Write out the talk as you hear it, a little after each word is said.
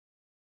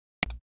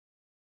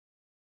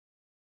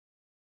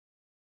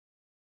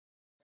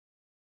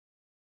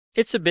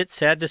It's a bit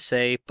sad to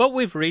say, but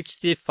we've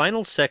reached the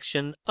final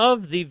section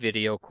of the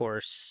video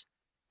course.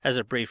 As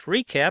a brief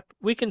recap,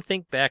 we can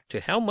think back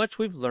to how much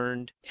we've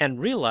learned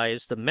and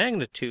realize the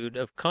magnitude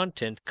of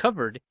content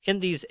covered in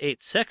these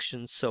 8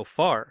 sections so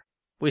far.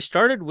 We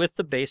started with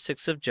the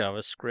basics of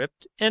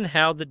JavaScript and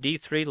how the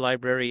D3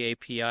 library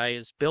API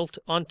is built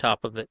on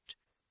top of it.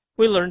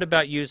 We learned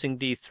about using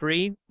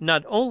D3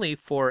 not only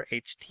for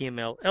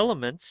HTML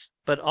elements,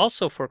 but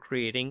also for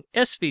creating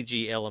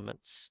SVG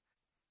elements.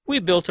 We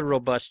built a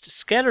robust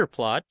scatter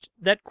plot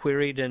that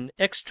queried an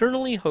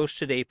externally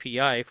hosted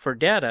API for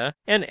data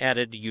and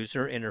added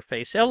user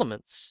interface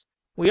elements.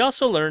 We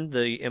also learned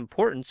the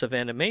importance of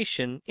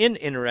animation in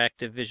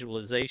interactive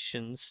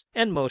visualizations,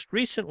 and most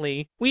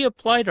recently, we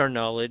applied our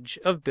knowledge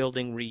of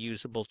building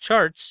reusable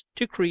charts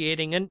to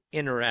creating an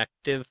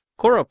interactive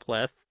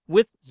choropleth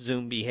with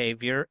zoom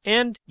behavior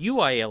and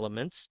UI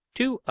elements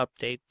to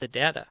update the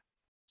data.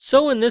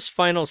 So in this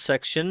final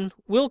section,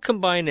 we'll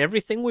combine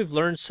everything we've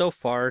learned so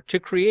far to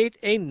create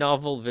a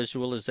novel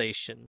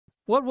visualization,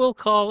 what we'll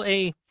call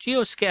a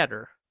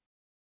Geo-scatter.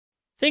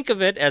 Think of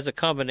it as a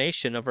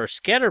combination of our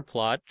scatter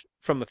plot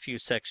from a few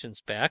sections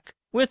back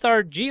with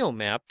our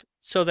geomap,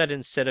 so that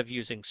instead of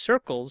using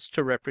circles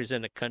to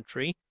represent a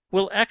country,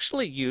 we'll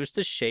actually use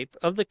the shape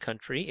of the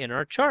country in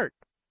our chart.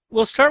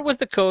 We'll start with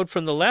the code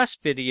from the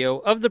last video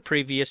of the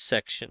previous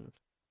section.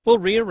 We'll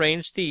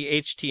rearrange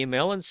the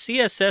HTML and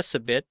CSS a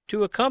bit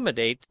to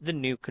accommodate the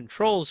new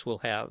controls we'll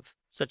have,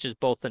 such as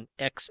both an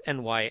X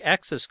and Y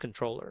axis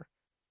controller.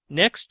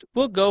 Next,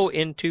 we'll go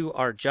into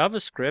our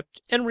JavaScript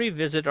and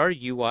revisit our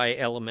UI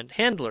element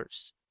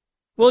handlers.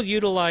 We'll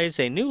utilize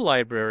a new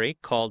library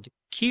called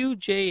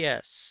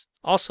queue.js,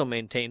 also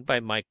maintained by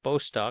Mike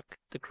Bostock,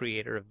 the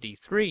creator of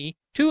D3,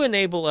 to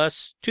enable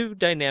us to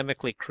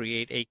dynamically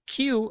create a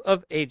queue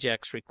of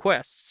AJAX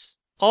requests,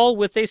 all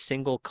with a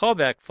single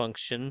callback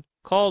function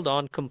called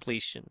on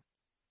completion.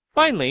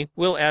 Finally,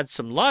 we'll add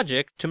some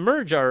logic to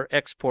merge our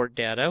export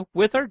data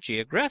with our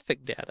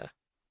geographic data.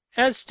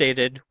 As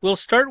stated, we'll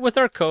start with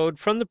our code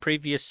from the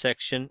previous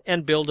section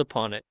and build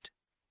upon it.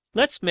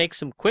 Let's make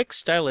some quick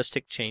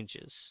stylistic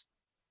changes.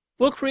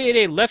 We'll create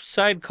a left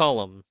side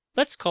column,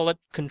 let's call it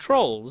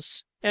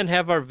Controls, and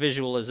have our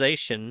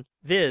visualization,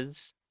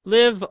 viz,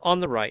 live on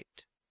the right.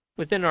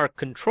 Within our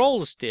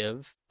Controls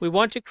div, we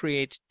want to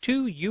create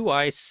 2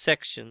 UI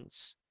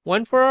sections,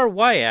 one for our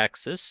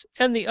y-axis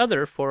and the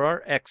other for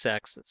our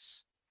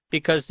x-axis.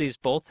 Because these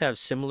both have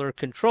similar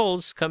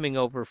controls coming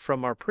over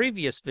from our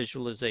previous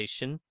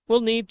visualization,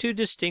 we'll need to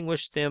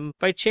distinguish them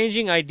by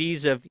changing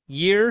IDs of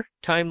year,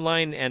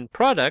 timeline, and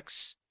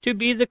products to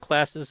be the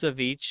classes of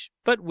each,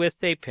 but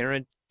with a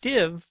parent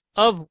div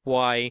of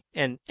y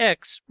and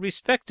x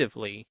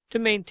respectively to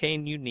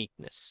maintain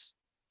uniqueness.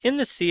 In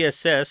the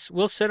CSS,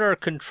 we'll set our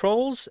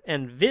controls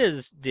and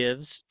viz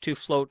divs to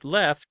float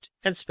left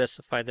and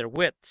specify their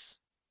widths.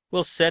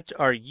 We'll set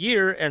our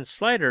year and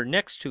slider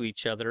next to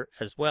each other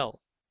as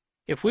well.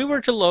 If we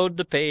were to load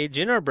the page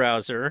in our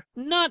browser,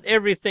 not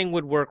everything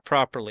would work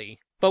properly,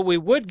 but we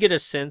would get a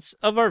sense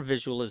of our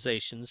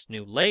visualization's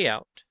new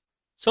layout.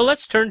 So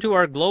let's turn to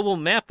our global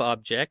map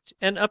object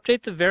and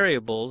update the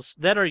variables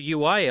that our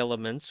UI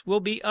elements will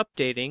be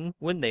updating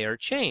when they are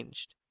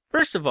changed.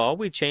 First of all,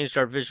 we changed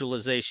our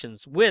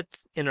visualization's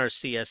width in our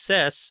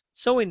CSS,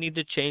 so we need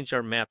to change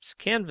our map's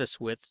canvas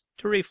width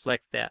to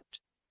reflect that.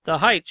 The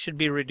height should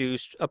be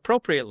reduced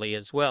appropriately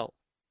as well.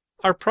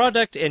 Our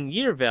product and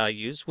year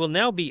values will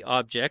now be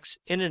objects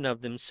in and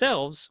of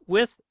themselves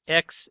with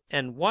X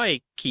and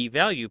Y key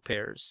value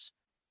pairs.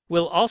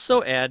 We'll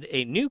also add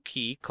a new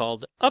key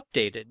called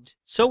updated,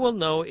 so we'll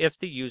know if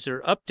the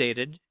user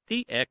updated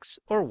the X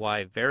or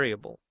Y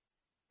variable.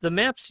 The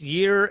map's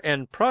year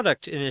and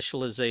product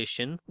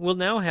initialization will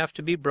now have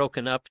to be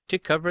broken up to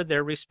cover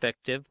their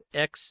respective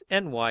X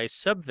and Y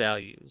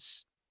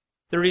subvalues.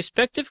 The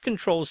respective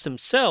controls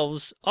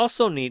themselves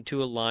also need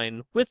to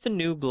align with the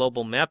new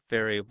global map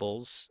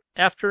variables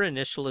after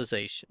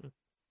initialization.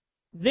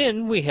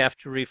 Then we have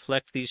to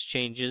reflect these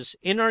changes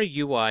in our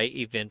UI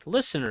event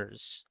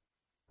listeners.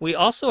 We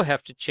also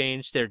have to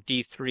change their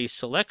D3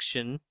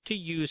 selection to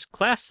use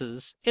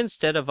classes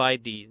instead of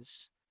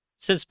IDs.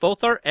 Since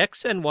both our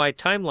X and Y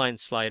timeline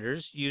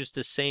sliders use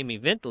the same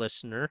event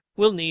listener,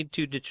 we'll need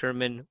to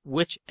determine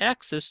which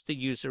axis the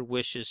user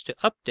wishes to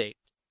update.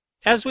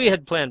 As we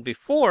had planned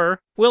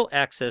before, we'll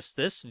access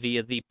this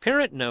via the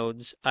parent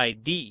node's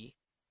ID.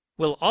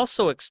 We'll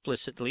also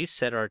explicitly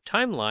set our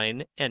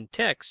timeline and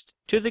text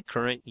to the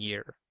current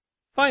year.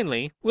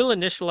 Finally, we'll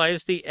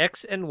initialize the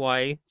X and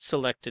Y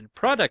selected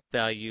product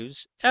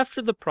values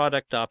after the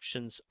product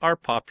options are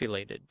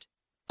populated.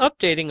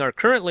 Updating our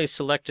currently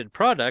selected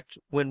product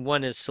when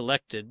one is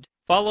selected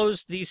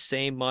follows these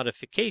same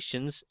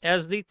modifications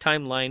as the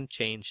timeline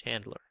change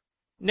handler.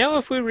 Now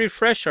if we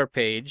refresh our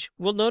page,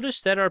 we'll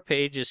notice that our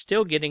page is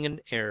still getting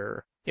an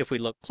error. If we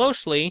look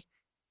closely,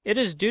 it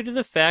is due to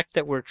the fact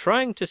that we're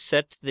trying to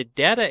set the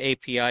data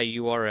API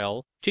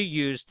URL to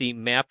use the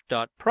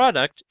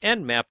map.product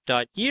and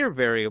map.year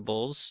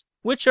variables,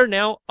 which are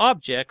now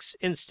objects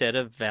instead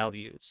of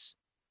values.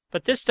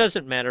 but this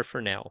doesn't matter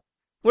for now.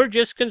 We're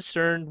just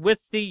concerned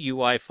with the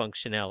UI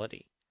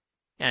functionality.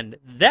 And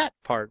that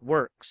part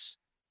works.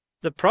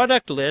 The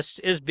product list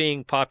is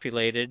being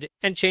populated,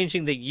 and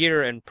changing the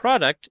year and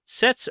product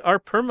sets our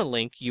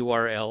permalink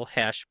URL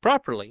hash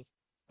properly.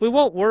 We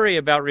won't worry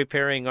about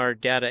repairing our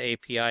data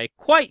API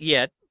quite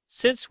yet,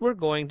 since we're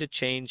going to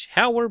change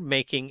how we're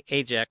making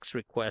AJAX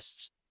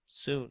requests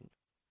soon.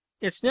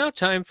 It's now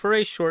time for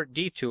a short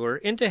detour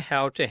into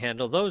how to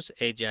handle those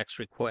AJAX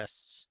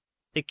requests.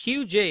 The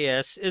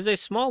queue.js is a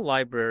small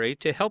library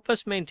to help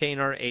us maintain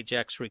our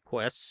AJAX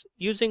requests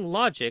using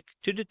logic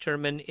to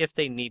determine if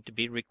they need to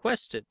be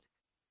requested.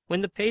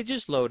 When the page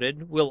is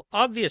loaded, we'll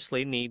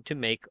obviously need to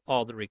make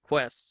all the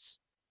requests.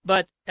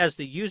 But as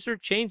the user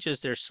changes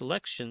their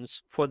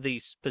selections for the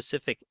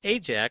specific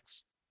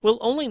AJAX, we'll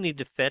only need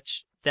to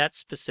fetch that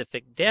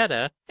specific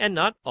data and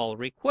not all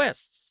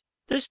requests.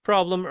 This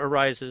problem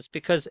arises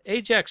because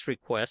AJAX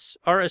requests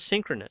are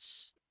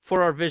asynchronous.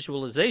 For our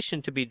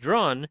visualization to be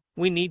drawn,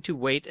 we need to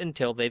wait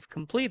until they've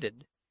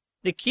completed.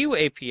 The Queue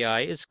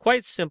API is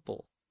quite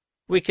simple.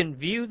 We can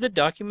view the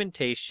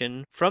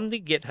documentation from the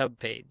GitHub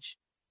page.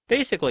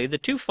 Basically, the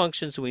two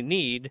functions we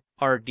need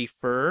are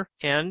defer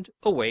and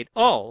await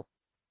all.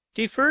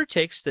 Defer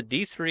takes the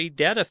D3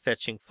 data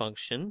fetching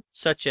function,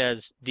 such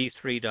as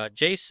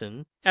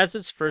D3.js, as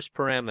its first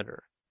parameter.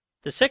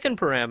 The second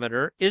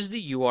parameter is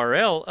the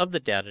URL of the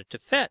data to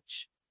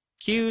fetch.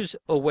 Queue's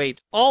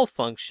await all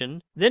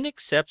function then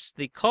accepts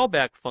the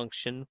callback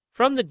function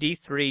from the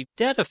D3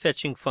 data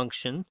fetching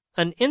function,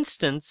 an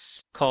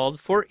instance called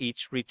for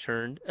each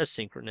returned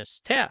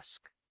asynchronous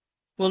task.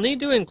 We'll need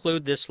to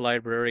include this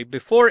library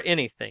before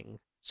anything,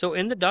 so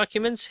in the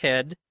document's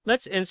head,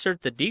 let's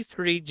insert the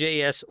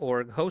D3.js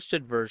org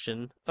hosted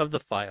version of the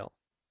file.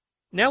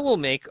 Now we'll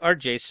make our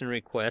JSON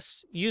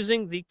requests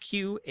using the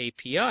Queue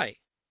API.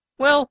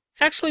 Well,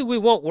 actually we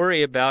won't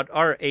worry about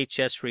our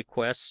HS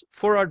requests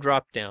for our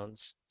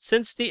dropdowns,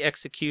 since the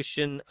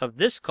execution of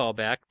this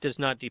callback does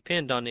not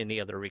depend on any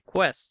other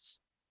requests.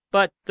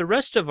 But the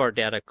rest of our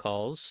data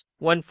calls,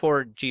 one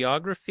for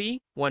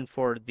geography, one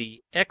for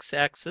the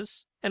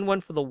x-axis, and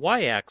one for the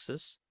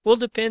y-axis, will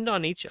depend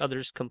on each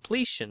other's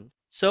completion,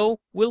 so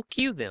we'll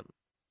queue them.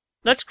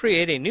 Let's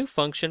create a new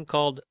function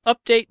called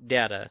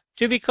updateData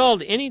to be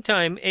called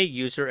anytime a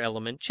user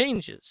element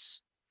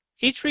changes.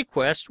 Each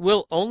request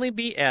will only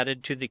be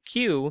added to the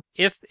queue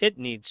if it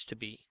needs to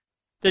be.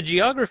 The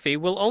geography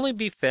will only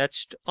be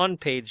fetched on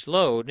page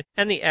load,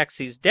 and the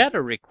axes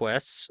data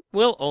requests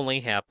will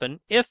only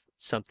happen if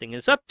something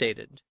is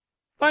updated.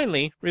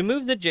 Finally,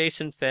 remove the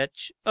JSON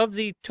fetch of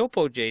the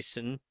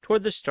topo.json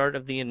toward the start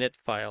of the init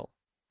file.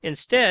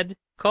 Instead,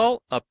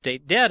 call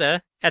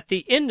updateData at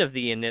the end of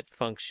the init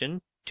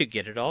function to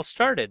get it all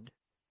started.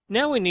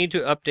 Now we need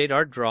to update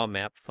our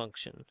drawMap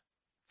function.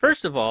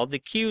 First of all, the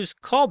queue's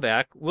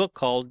callback will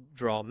call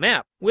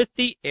drawMap with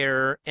the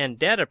error and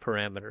data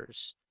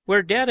parameters,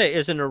 where data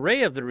is an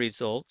array of the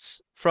results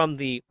from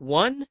the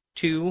 1,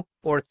 2,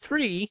 or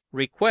 3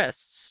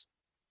 requests.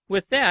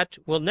 With that,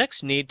 we'll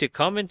next need to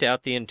comment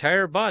out the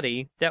entire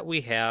body that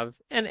we have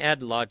and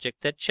add logic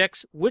that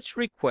checks which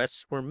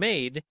requests were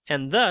made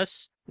and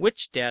thus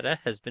which data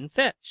has been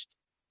fetched.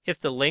 If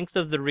the length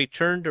of the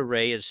returned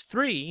array is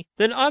 3,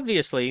 then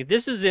obviously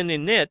this is an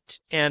init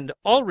and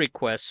all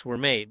requests were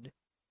made.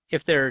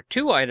 If there are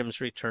 2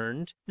 items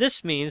returned,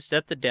 this means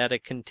that the data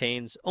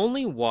contains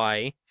only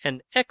y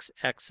and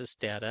x-axis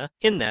data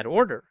in that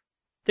order.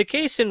 The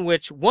case in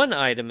which 1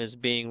 item is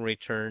being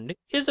returned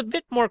is a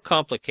bit more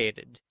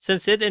complicated,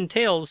 since it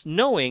entails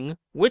knowing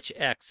which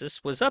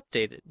axis was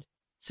updated.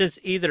 Since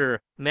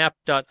either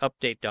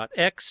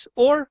map.update.x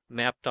or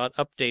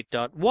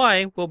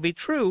map.update.y will be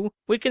true,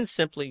 we can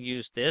simply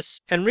use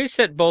this and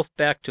reset both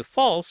back to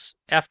false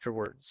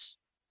afterwards.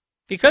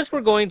 Because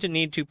we're going to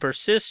need to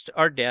persist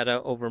our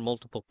data over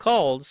multiple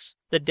calls,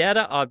 the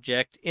data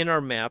object in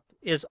our map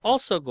is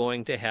also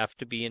going to have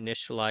to be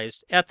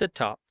initialized at the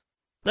top.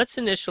 Let's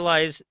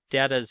initialize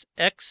data's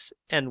x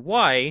and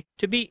y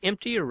to be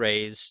empty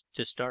arrays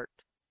to start.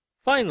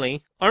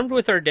 Finally, armed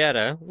with our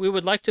data, we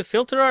would like to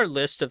filter our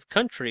list of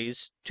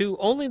countries to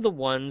only the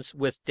ones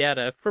with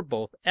data for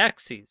both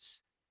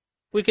axes.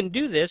 We can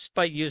do this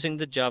by using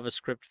the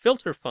JavaScript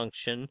filter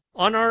function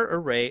on our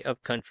array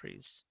of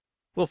countries.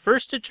 We'll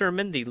first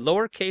determine the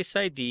lowercase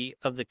ID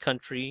of the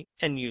country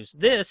and use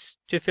this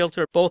to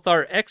filter both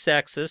our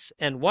x-axis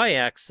and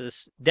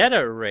y-axis data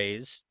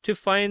arrays to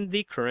find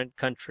the current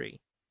country.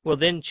 We'll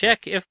then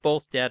check if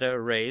both data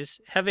arrays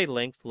have a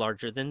length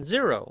larger than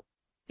 0.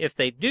 If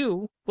they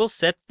do, we'll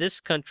set this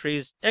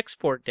country's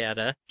export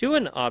data to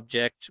an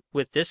object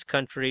with this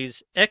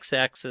country's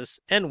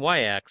x-axis and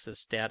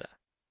y-axis data.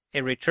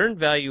 A return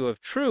value of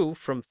true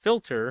from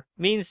filter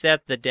means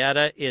that the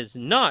data is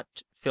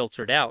not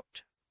filtered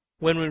out.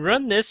 When we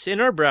run this in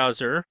our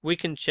browser, we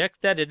can check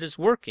that it is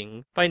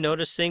working by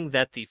noticing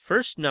that the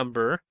first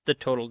number, the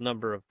total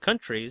number of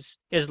countries,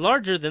 is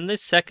larger than the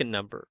second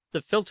number,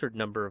 the filtered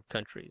number of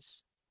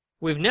countries.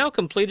 We've now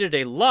completed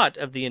a lot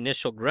of the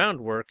initial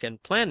groundwork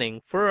and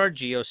planning for our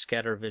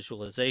Geo-scatter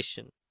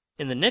visualization.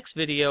 In the next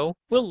video,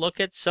 we'll look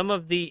at some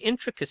of the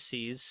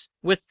intricacies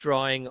with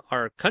drawing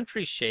our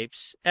country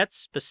shapes at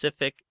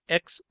specific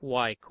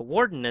XY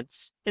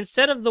coordinates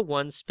instead of the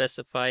ones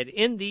specified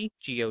in the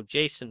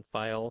GeoJSON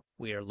file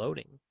we are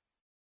loading.